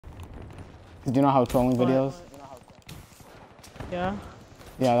Do you know how trolling videos? Yeah.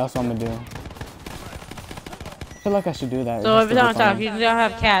 Yeah, that's what I'm gonna do. I feel like I should do that. So every time I talk, you don't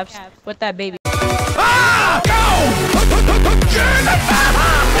have caps with that baby. Ah!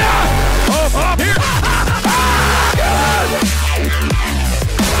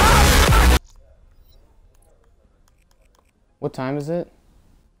 What time is it?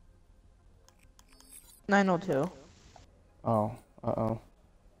 9:02. Oh, uh-oh.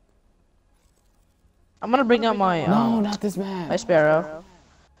 I'm gonna bring up my no, not this man. my sparrow.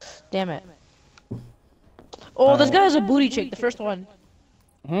 Damn it. Oh, this guy has a booty chick. The first one.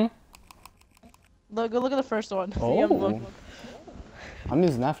 Hmm. Look at the first one. Oh. I'm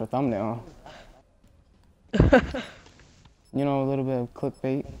using that for thumbnail. You know, a little bit of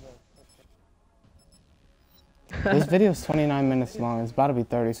clickbait. This video is 29 minutes long. It's about to be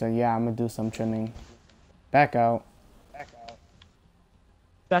 30, so yeah, I'm gonna do some trimming. Back out.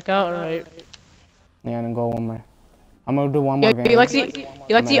 Back out, alright. Yeah, and then go one more. I'm gonna do one more game. You like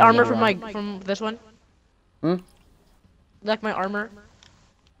the armor from this one? Hmm? You like my armor?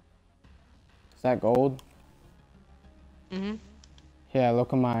 Is that gold? Mm-hmm. Yeah,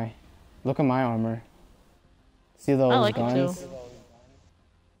 look at my armor. See those I like guns? it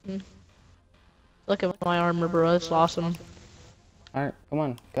too. Mm. Look at my armor, bro. It's awesome. Alright, come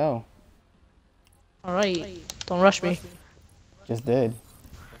on, go. Alright. Don't rush me. Just did.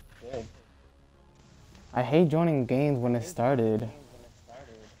 I hate joining games when it started.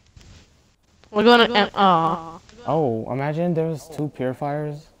 We're going to Oh, imagine there was 2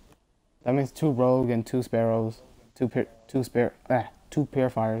 purifiers. That means 2 rogue and 2 sparrows. 2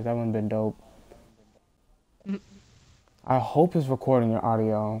 purifiers. That would've been dope. I hope it's recording your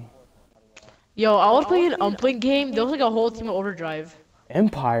audio. Yo, I was playing an playing game. There was like a whole team of Overdrive.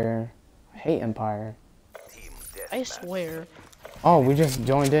 Empire. I hate Empire. I swear. Oh, we just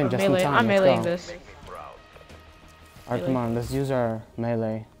joined in just in time. I'm meleeing this. Alright, come on, let's use our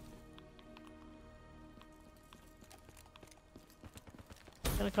melee.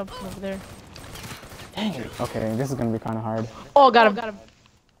 Gonna come from over there. Dang it. Okay, this is gonna be kind of hard. Oh, got him.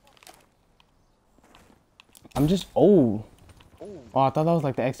 I'm just old. Oh, I thought that was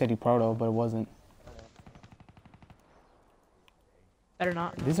like the X80 Proto, but it wasn't. Better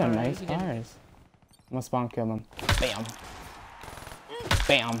not. These are nice cars. I'm gonna spawn kill them. Bam.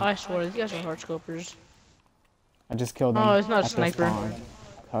 Bam. I swear, these guys are hard scopers. I just killed them. Oh, it's not a sniper.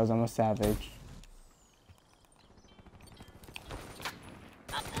 Because I'm a savage.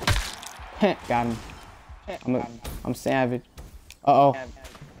 Got him. I'm savage. Uh-oh.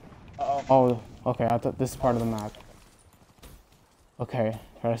 Oh, okay, I thought this is part of the map. Okay,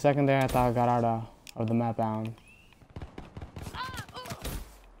 for a second there I thought I got out of the map bound.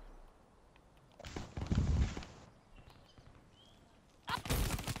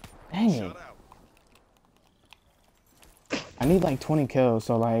 Dang it. I need like 20 kills,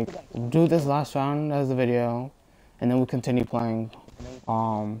 so like, do this last round as the video, and then we'll continue playing,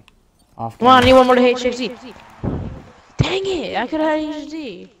 off camera. Come on, I need one more to HFZ. Dang it, I could have had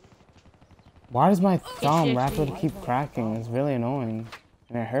HFZ. Why does my thumb rapidly keep cracking? It's really annoying,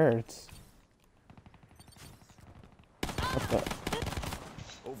 and it hurts. What the?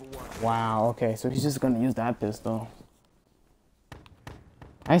 Wow, okay, so he's just gonna use that pistol.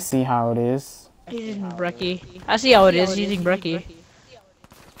 I see how it is. He's using Brecci. I see how it is using Brecci.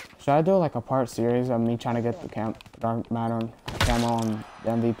 Should I do like a part series of me trying to get the dark matter camo on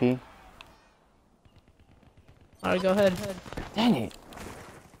the MVP? Alright, go ahead. Dang it.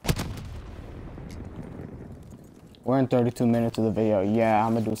 We're in 32 minutes of the video. Yeah,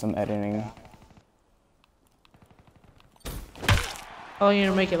 I'm gonna do some editing. Oh, you're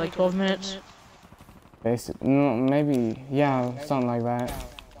gonna make it like 12 minutes? Basic, no, maybe, yeah, something like that.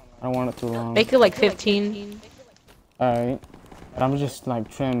 I don't want it too long. Make it like 15. Alright. But I'm just like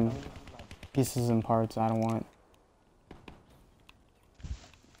trim pieces and parts I don't want.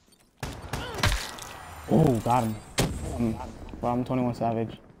 Oh, got him. Well, I'm 21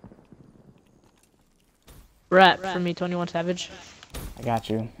 Savage. Rap for me, 21 Savage. I got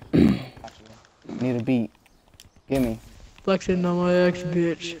you. Need a beat. Gimme. Flexing on my ex,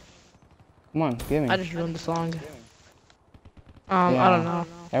 bitch. Come on, gimme. I just ruined the song. Yeah, I don't know.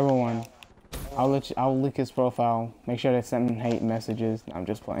 Everyone. I'll leak his profile. Make sure they send him hate messages. I'm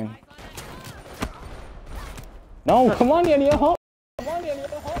just playing. No, come on, Yanni, help! Come on, Yanni,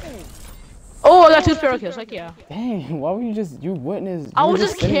 help me! Oh, I got 2 sparrow kills, like yeah. Dang, why were you just, you witnessed, I was you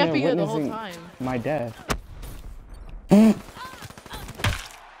just sitting there camping it the whole witnessing time. my death.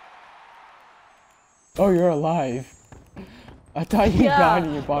 Oh, you're alive. I thought you died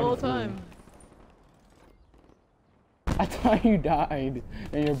in your body. The whole time. I thought you died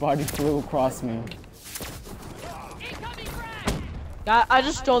and your body flew across me. I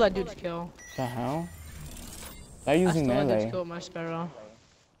just stole that dude's kill. The hell? They're using I stole that melee. dude's kill with my sparrow.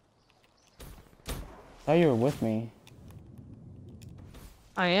 Thought you were with me.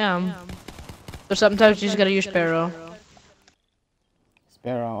 I am. But sometimes you just gotta use sparrow.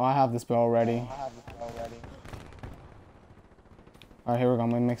 Sparrow. Oh, I have the sparrow ready. Alright, here we go. I'm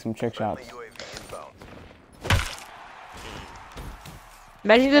gonna make some trick shots.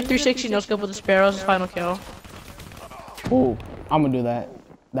 Imagine the 360 no scope with the sparrow's final kill. Ooh, I'm gonna do that.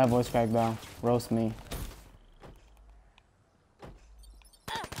 That voice crack though. Roast me.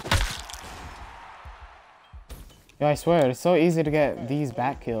 Yo, I swear, it's so easy to get these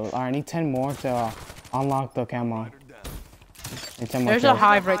back kills. Alright, I need 10 more to unlock the camo. Need 10 more There's kills. a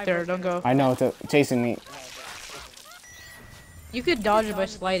hive right there, don't go. I know, it's chasing me. You could dodge it by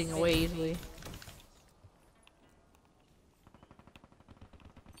sliding away easily.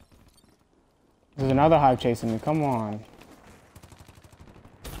 There's another hive chasing me, come on.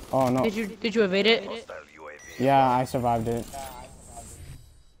 Oh no. Did you evade it? Yeah, I survived it.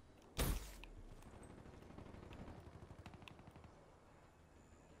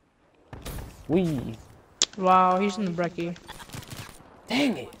 Wee. Wow, he's in the brekkie.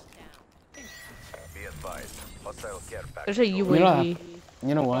 Dang it. There's a UAV.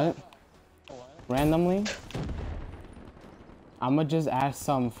 You know what? Randomly, I'ma just add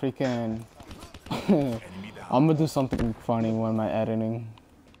some freaking... I'ma do something funny when I'm editing.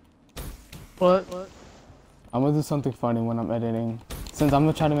 What? I'm gonna do something funny when I'm editing. Since I'm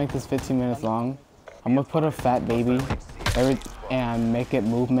gonna try to make this 15 minutes long, I'm gonna put a fat baby and make it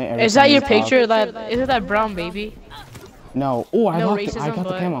movement every Is that time your you picture? talk. Is it that brown baby? No. Oh, I No got the racism,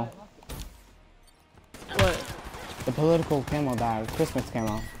 but- camo. What? The political camo, that Christmas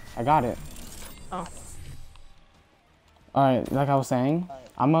camo. I got it. Oh. Alright, like I was saying,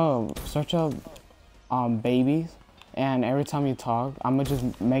 I'm gonna search up babies, and every time you talk, I'm gonna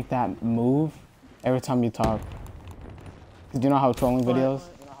just make that move every time you talk. Cause you know how trolling videos?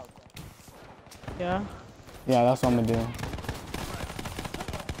 Yeah. Yeah, that's what I'm gonna do.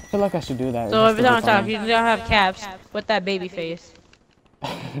 I feel like I should do that. So just every to time I be talk, funny. you don't have caps with that baby face.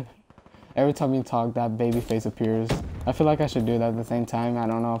 Every time you talk, that baby face appears. I feel like I should do that at the same time. I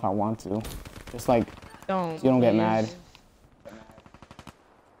don't know if I want to. Just like, Don't. so you don't get please. mad.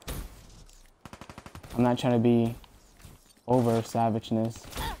 I'm not trying to be over savageness.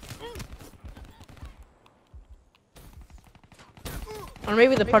 Or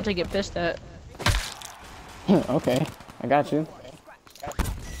maybe the parts I get pissed at. Okay, I got you.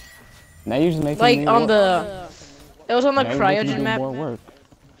 Now you're just making Like me on work. the. It was on the Now you're making me cryogen do map. more work.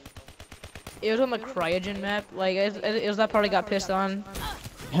 It was on the cryogen map. Like it was that part I got pissed on.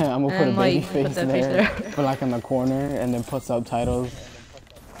 I'm gonna put a And, baby like, face put that face there, there. but like in the corner, and then put subtitles.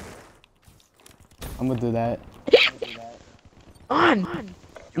 I'm gonna do that. On.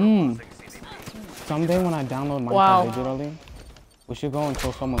 Someday when I download Minecraft Wow. digitally, we should go and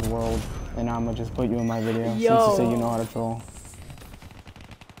troll someone's world, and I'm gonna just put you in my video since Yo. you say you know how to troll.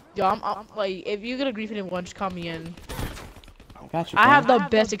 Yo, I'm like, if you get a grief in one, just call me in. I got you. I have fam. the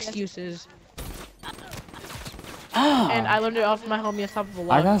best excuses. And I learned it off my homie on top of a I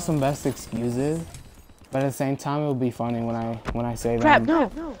log. got some best excuses, but at the same time, it'll be funny when I say Crap, them.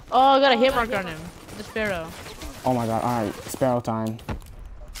 no. Oh, I got a hit marker on him. The sparrow. Oh my god! All right, Sparrow time.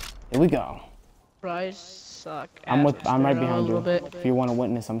 Here we go. Fries suck. I'm right Sparrow behind a you. little bit. If you want to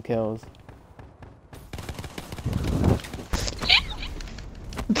witness some kills.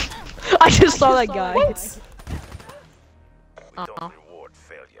 I just saw that guy.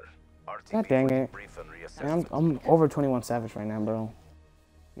 God dang it! Man, I'm over 21 Savage right now, bro.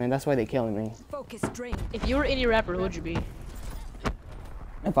 Man, that's why they killing me. Focus drain. If you were any rapper, who would you be?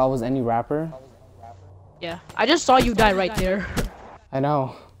 If I was any rapper, Yeah. I just saw you die right there. I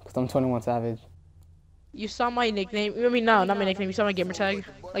know, cause I'm 21 Savage. You saw my nickname. I mean, no, not my nickname. You saw my gamer tag,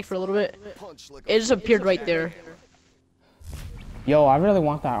 like for a little bit. It just appeared right there. Yo, I really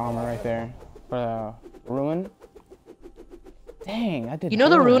want that armor right there for the ruin. Dang, I did. You know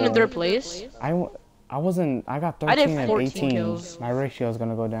the ruin in horrible. third place? I wasn't. I got 13 I did and 14 18. kills. My ratio is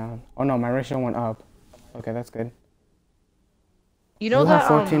gonna go down. Oh no, my ratio went up. Okay, that's good. You know You have that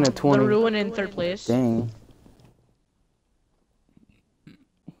 14 to 20. the ruin in third place? Dang.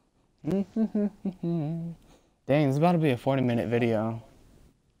 Dang, this is about to be a 40-minute video.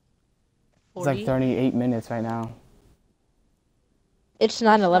 It's 40? like 38 minutes right now. It's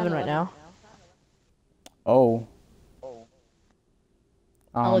 9:11 right now. Oh.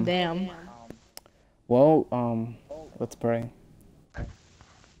 Oh damn. Well, let's pray.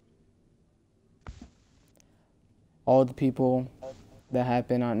 all the people that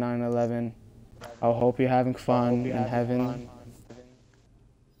happened on 9/11. I hope you're having fun in heaven.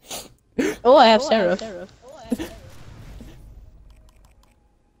 Oh, I have Sarah.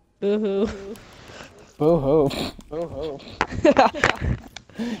 Boo-hoo. Boo-hoo. Boo-hoo.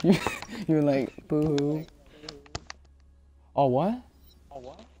 you were like, boo-hoo. Oh, what?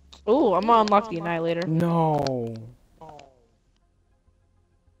 Oh, I'm gonna unlock the Annihilator. No.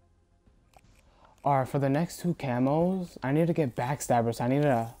 Alright, for the next 2 camos, I need to get backstabbers. I need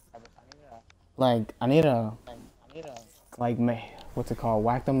to, what's it called?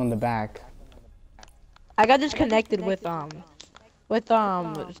 Whack them on the back. I got disconnected with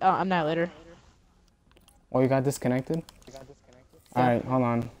Annihilator. Oh, you got disconnected? Alright, hold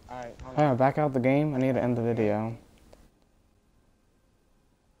on. Alright, back out the game. I need to end the video.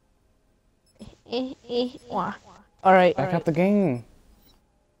 Alright. Back out the game.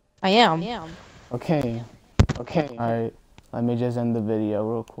 I am. Okay. Alright, let me just end the video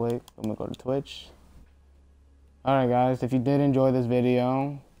real quick. I'm gonna go to Twitch. Alright guys, if you did enjoy this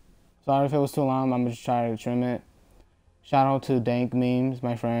video, sorry if it was too long, I'm just trying to trim it. Shout out to Dank Memes,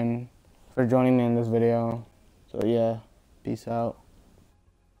 my friend, for joining me in this video. So yeah, peace out.